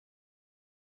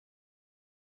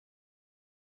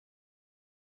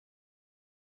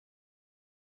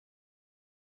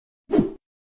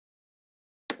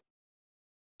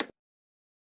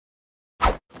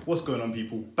What's going on,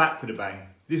 people? Back with a bang.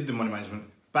 This is the Money Management,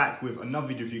 back with another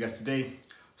video for you guys today.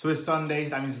 So it's Sunday,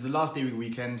 that means it's the last day of the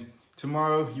weekend.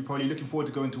 Tomorrow, you're probably looking forward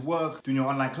to going to work, doing your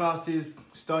online classes,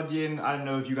 studying. I don't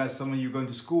know if you guys, some of you going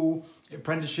to school,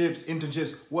 apprenticeships,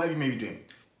 internships, whatever you may be doing.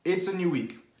 It's a new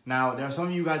week. Now, there are some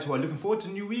of you guys who are looking forward to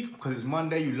a new week because it's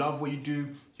Monday, you love what you do,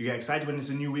 you get excited when it's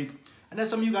a new week. And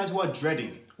there's some of you guys who are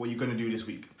dreading what you're going to do this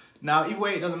week. Now, either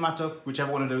way, it doesn't matter,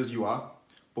 whichever one of those you are.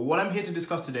 But what I'm here to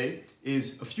discuss today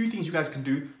is a few things you guys can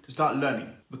do to start learning.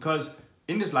 Because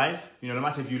in this life, no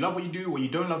matter if you love what you do or you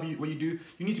don't love what you do,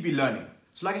 you need to be learning.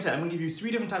 So like I said, I'm gonna give you 3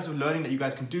 different types of learning that you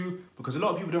guys can do, because a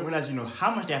lot of people don't realize,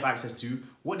 how much they have access to,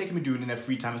 what they can be doing in their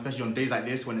free time, especially on days like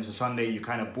this when it's a Sunday, you're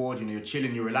kind of bored, you're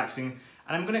chilling, you're relaxing.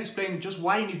 And I'm gonna explain just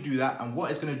why you need to do that and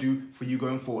what it's gonna do for you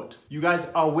going forward. You guys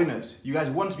are winners. You guys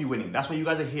want to be winning. That's why you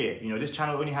guys are here. This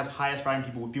channel only has high aspiring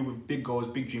people with big goals,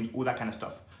 big dreams, all that kind of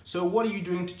stuff. So what are you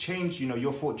doing to change,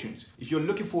 your fortunes? If you're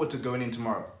looking forward to going in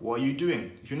tomorrow, what are you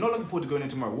doing? If you're not looking forward to going in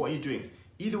tomorrow, what are you doing?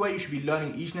 Either way, you should be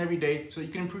learning each and every day so that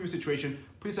you can improve your situation,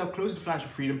 put yourself closer to financial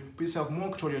freedom, put yourself more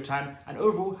in control of your time, and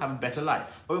overall have a better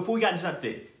life. But before we get into that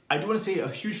today, I do want to say a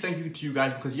huge thank you to you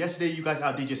guys, because yesterday you guys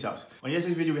outdid yourselves. On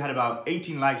yesterday's video, we had about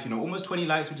 18 likes, almost 20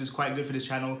 likes, which is quite good for this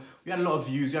channel. We had a lot of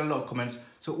views, we had a lot of comments,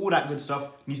 so all that good stuff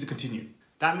needs to continue.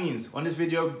 That means on this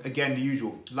video, again, the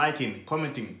usual, liking,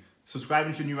 commenting,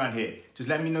 subscribing if you're new around here. Just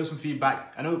let me know some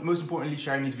feedback. I know, most importantly,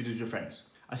 sharing these videos with your friends.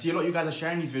 I see a lot of you guys are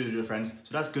sharing these videos with your friends, so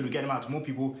that's good. We're getting them out to more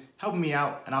people, helping me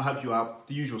out, and I'll help you out,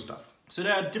 the usual stuff. So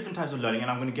there are different types of learning,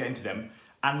 and I'm going to get into them.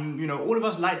 And, all of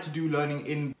us like to do learning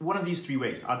in one of these 3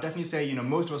 ways. I'll definitely say,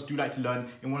 most of us do like to learn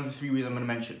in one of the 3 ways I'm going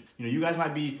to mention. You guys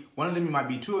might be one of them, you might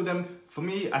be 2 of them. For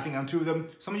me, I think I'm 2 of them.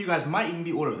 Some of you guys might even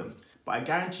be all of them. But I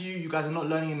guarantee you, you guys are not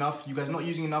learning enough. You guys are not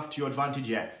using enough to your advantage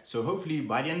yet. So hopefully,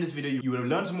 by the end of this video, you will have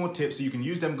learned some more tips so you can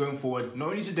use them going forward, not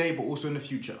only today, but also in the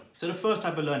future. So the first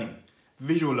type of learning,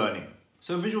 visual learning.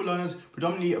 So visual learners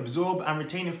predominantly absorb and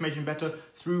retain information better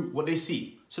through what they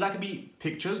see. So that could be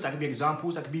pictures, that could be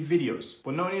examples, that could be videos.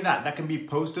 But not only that, that can be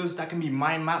posters, that can be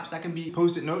mind maps, that can be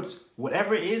post-it notes.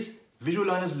 Whatever it is, visual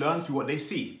learners learn through what they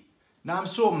see. Now, I'm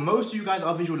sure most of you guys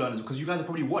are visual learners because you guys are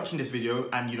probably watching this video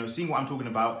and seeing what I'm talking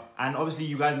about. And obviously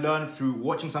you guys learn through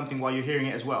watching something while you're hearing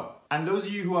it as well. And those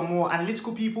of you who are more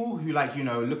analytical people who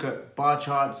look at bar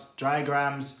charts,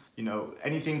 diagrams,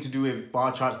 anything to do with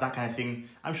bar charts, that kind of thing,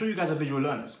 I'm sure you guys are visual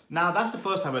learners. Now, that's the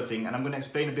first type of thing, and I'm going to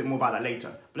explain a bit more about that later.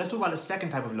 But let's talk about the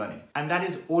second type of learning, and that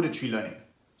is auditory learning.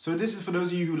 So this is for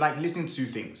those of you who like listening to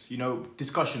things,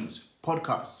 discussions,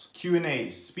 podcasts,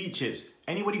 Q&As, speeches,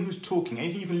 anybody who's talking,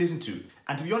 anything you can listen to.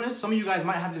 And to be honest, some of you guys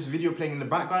might have this video playing in the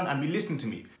background and be listening to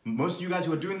me. Most of you guys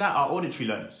who are doing that are auditory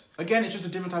learners. Again, it's just a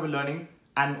different type of learning.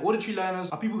 And auditory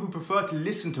learners are people who prefer to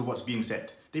listen to what's being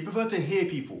said. They prefer to hear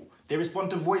people. They respond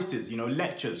to voices,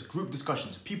 lectures, group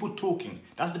discussions, people talking.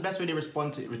 That's the best way they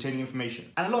respond to retaining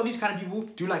information. And a lot of these kind of people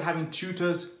do like having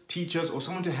tutors, teachers, or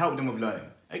someone to help them with learning.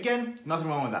 Again, nothing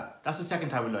wrong with that. That's the second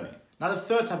type of learning. Now, the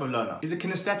third type of learner is a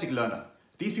kinesthetic learner.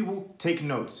 These people take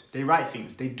notes, they write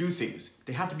things, they do things.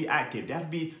 They have to be active, they have to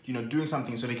be, doing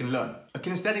something so they can learn. A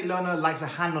kinesthetic learner likes a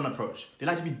hand-on approach. They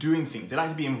like to be doing things, they like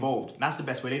to be involved. That's the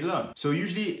best way they learn. So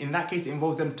usually, in that case, it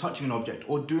involves them touching an object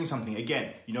or doing something,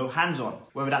 again, hands-on.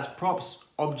 Whether that's props,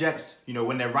 objects,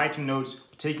 when they're writing notes,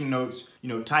 taking notes,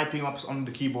 typing up on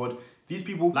the keyboard. These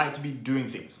people like to be doing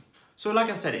things. So like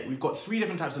I've said it, we've got 3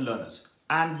 different types of learners.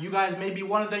 And you guys may be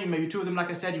one of them, you may be 2 of them, like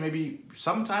I said, you may be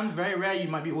sometimes, very rare, you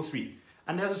might be all 3.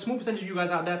 And there's a small percentage of you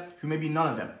guys out there who may be none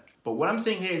of them. But what I'm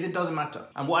saying here is it doesn't matter.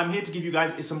 And what I'm here to give you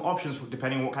guys is some options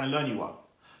depending on what kind of learner you are.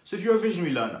 So if you're a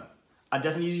visionary learner, I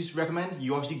definitely recommend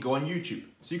you obviously go on YouTube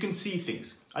so you can see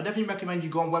things. I definitely recommend you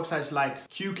go on websites like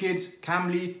QKids,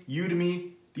 Cambly,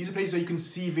 Udemy. These are places where you can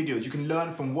see videos, you can learn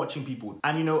from watching people.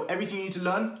 And everything you need to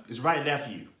learn is right there for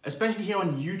you. Especially here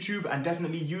on YouTube and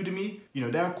definitely Udemy,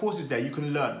 there are courses there you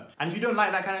can learn. And if you don't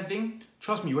like that kind of thing,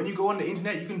 trust me, when you go on the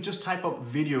internet, you can just type up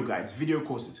video guides, video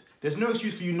courses. There's no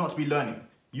excuse for you not to be learning.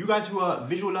 You guys who are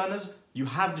visual learners, you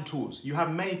have the tools. You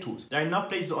have many tools. There are enough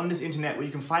places on this internet where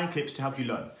you can find clips to help you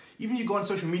learn. Even if you go on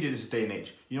social media this day and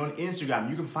age, on Instagram,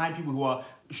 you can find people who are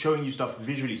showing you stuff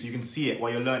visually so you can see it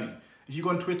while you're learning. If you go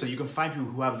on Twitter, you can find people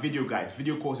who have video guides,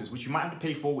 video courses, which you might have to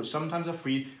pay for, which sometimes are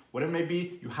free. Whatever it may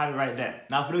be, you have it right there.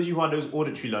 Now, for those of you who are those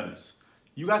auditory learners,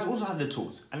 you guys also have the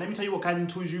tools. And let me tell you what kind of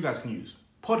tools you guys can use.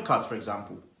 Podcasts, for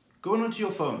example. Going onto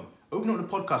your phone, open up the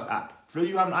podcast app. For those of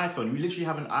you who have an iPhone, you literally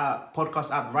have an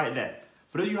podcast app right there.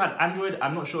 For those of you who have Android,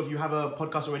 I'm not sure if you have a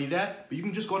podcast already there, but you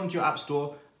can just go into your app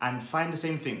store and find the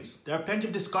same things. There are plenty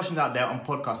of discussions out there on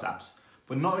podcast apps.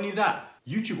 But not only that,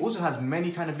 YouTube also has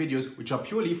many kind of videos which are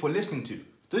purely for listening to.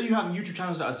 Those of you who have YouTube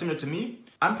channels that are similar to me,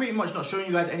 I'm pretty much not showing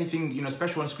you guys anything,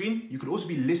 special on screen. You could also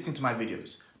be listening to my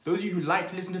videos. Those of you who like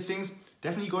to listen to things,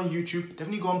 definitely go on YouTube,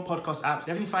 definitely go on podcast apps,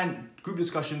 definitely find group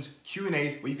discussions,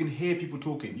 Q&As, where you can hear people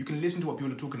talking. You can listen to what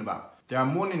people are talking about. There are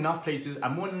more than enough places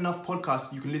and more than enough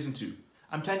podcasts you can listen to.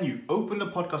 I'm telling you, open the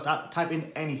podcast app, type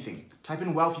in anything. Type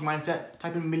in wealthy mindset,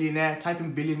 type in millionaire, type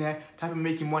in billionaire, type in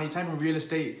making money, type in real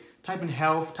estate, type in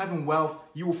health, type in wealth.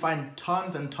 You will find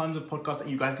tons and tons of podcasts that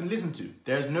you guys can listen to.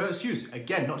 There's no excuse,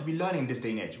 again, not to be learning in this day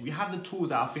and age. We have the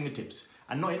tools at our fingertips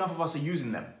and not enough of us are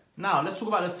using them. Now, let's talk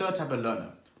about the third type of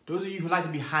learner. Those of you who like to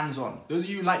be hands-on. Those of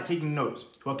you who like taking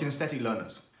notes, who are kinesthetic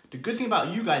learners. The good thing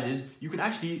about you guys is you can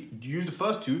actually use the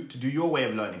first two to do your way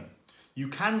of learning. You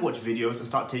can watch videos and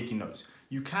start taking notes.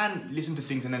 You can listen to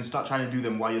things and then start trying to do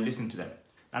them while you're listening to them.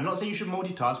 I'm not saying you should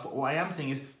multitask, but what I am saying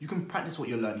is you can practice what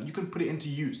you're learning. You can put it into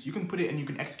use. You can put it and you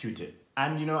can execute it.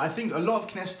 And I think a lot of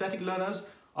kinesthetic learners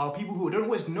are people who don't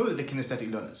always know that they're kinesthetic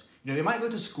learners. They might go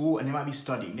to school and they might be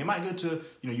studying. They might go to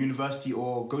university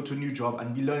or go to a new job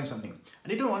and be learning something.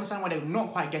 And they don't understand why they're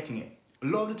not quite getting it. A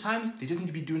lot of the times, they just need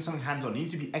to be doing something hands-on. They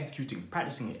need to be executing,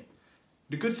 practicing it.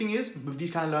 The good thing is, with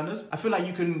these kind of learners, I feel like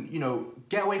you can,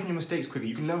 get away from your mistakes quicker.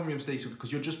 You can learn from your mistakes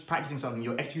because you're just practicing something,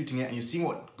 you're executing it, and you're seeing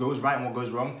what goes right and what goes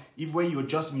wrong. Either way, you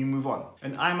adjust and you move on.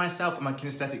 And I myself am a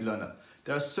kinesthetic learner.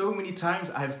 There are so many times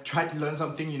I've tried to learn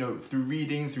something, through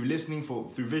reading, through listening,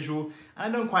 through visual,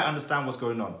 and I don't quite understand what's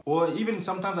going on. Or even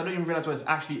sometimes I don't even realize what's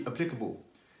actually applicable.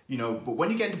 But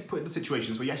when you get into put into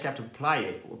situations where you actually have to apply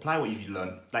it, or apply what you've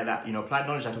learned, like that, applied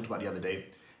knowledge I talked about the other day,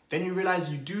 then you realize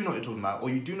you do know what you're talking about, or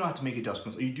you do know how to make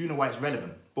adjustments, or you do know why it's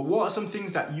relevant. But what are some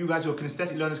things that you guys who are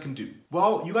kinesthetic learners can do?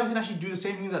 Well, you guys can actually do the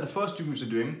same thing that the first two groups are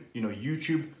doing,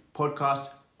 YouTube,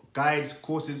 podcasts, guides,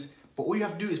 courses, but all you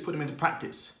have to do is put them into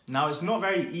practice. Now, it's not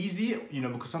very easy,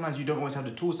 because sometimes you don't always have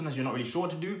the tools, sometimes you're not really sure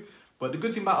what to do. But the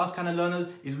good thing about us kind of learners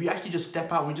is we actually just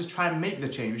step out and we just try and make the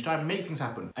change. We try and make things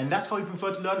happen. And that's how we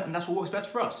prefer to learn, and that's what works best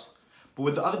for us. But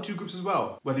with the other two groups as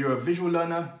well, whether you're a visual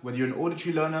learner, whether you're an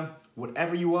auditory learner,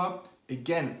 whatever you are,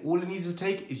 again, all it needs to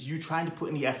take is you trying to put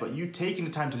in the effort, you taking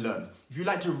the time to learn. If you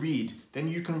like to read, then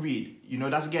you can read.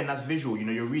 That's visual.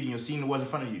 You're reading, you're seeing the words in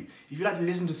front of you. If you like to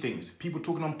listen to things, people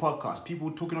talking on podcasts,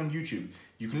 people talking on YouTube,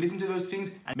 you can listen to those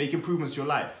things and make improvements to your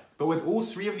life. But with all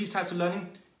three of these types of learning,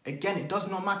 again, it does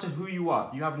not matter who you are.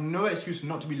 You have no excuse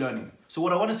not to be learning. So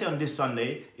what I want to say on this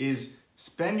Sunday is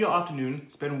spend your afternoon,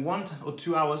 spend 1 or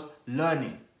 2 hours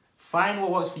learning. Find what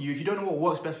works for you. If you don't know what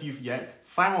works best for you yet,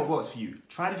 find what works for you.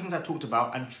 Try the things I talked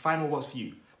about and find what works for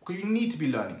you. Because you need to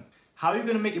be learning. How are you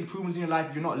going to make improvements in your life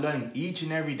if you're not learning each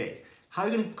and every day? How are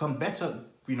you going to become better,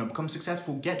 become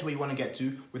successful, get to where you want to get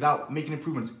to without making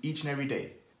improvements each and every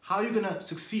day? How are you going to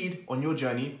succeed on your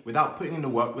journey without putting in the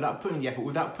work, without putting in the effort,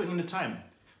 without putting in the time?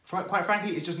 Quite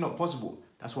frankly, it's just not possible.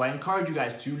 That's why I encourage you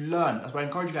guys to learn. That's why I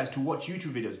encourage you guys to watch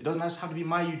YouTube videos. It doesn't just have to be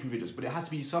my YouTube videos, but it has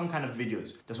to be some kind of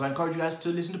videos. That's why I encourage you guys to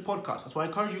listen to podcasts. That's why I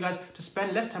encourage you guys to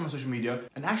spend less time on social media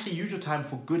and actually use your time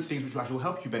for good things which will actually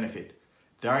help you benefit.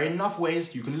 There are enough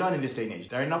ways you can learn in this day and age.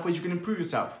 There are enough ways you can improve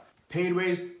yourself. Paid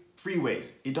ways, free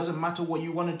ways. It doesn't matter what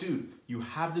you want to do. You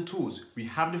have the tools. We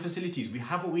have the facilities. We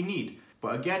have what we need.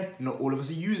 But again, not all of us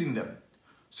are using them.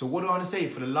 So what do I want to say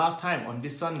for the last time on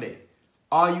this Sunday?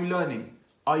 Are you learning?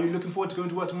 Are you looking forward to going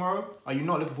to work tomorrow? Are you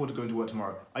not looking forward to going to work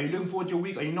tomorrow? Are you looking forward to your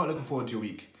week? Are you not looking forward to your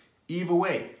week? Either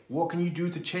way, what can you do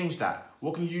to change that?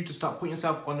 What can you do to start putting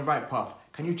yourself on the right path?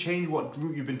 Can you change what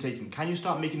route you've been taking? Can you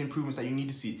start making improvements that you need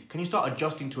to see? Can you start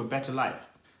adjusting to a better life?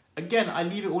 Again, I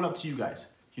leave it all up to you guys.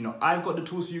 I've got the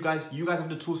tools for you guys have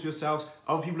the tools for yourselves.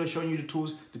 Other people are showing you the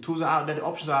tools are out there, the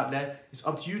options are out there. It's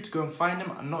up to you to go and find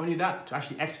them, and not only that, to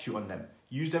actually execute on them.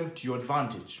 Use them to your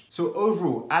advantage. So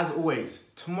overall, as always,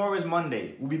 tomorrow is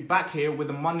Monday. We'll be back here with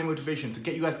the Monday motivation to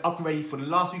get you guys up and ready for the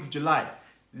last week of July.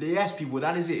 Yes, people,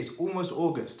 that is it. It's almost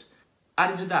August.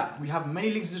 Added to that, we have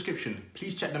many links in the description.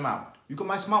 Please check them out. We've got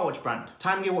my smartwatch brand,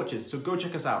 Time Gear Watches, so go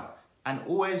check us out. And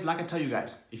always, like I tell you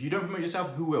guys, if you don't promote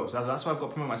yourself, who will? So that's why I've got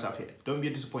to promote myself here. Don't be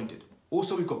disappointed.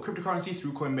 Also, we've got cryptocurrency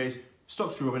through Coinbase,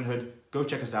 stock through Robinhood. Go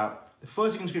check us out. The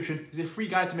first link in the description is a free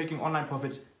guide to making online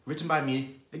profits written by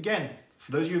me. Again,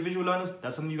 for those of you visual learners,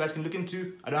 that's something you guys can look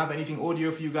into. I don't have anything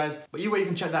audio for you guys, but either way you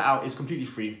can check that out. It's completely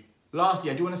free.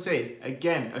 Lastly, I do want to say,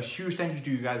 again, a huge thank you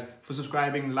to you guys for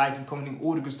subscribing, liking, commenting,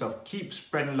 all the good stuff. Keep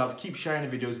spreading love, keep sharing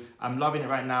the videos. I'm loving it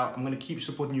right now. I'm going to keep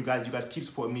supporting you guys. You guys keep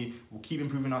supporting me. We'll keep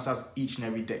improving ourselves each and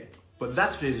every day. But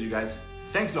that's for this, you guys.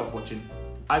 Thanks a lot for watching.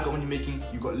 I got money making,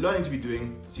 you got learning to be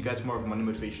doing. See you guys tomorrow for Monday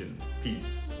Motivation.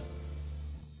 Peace.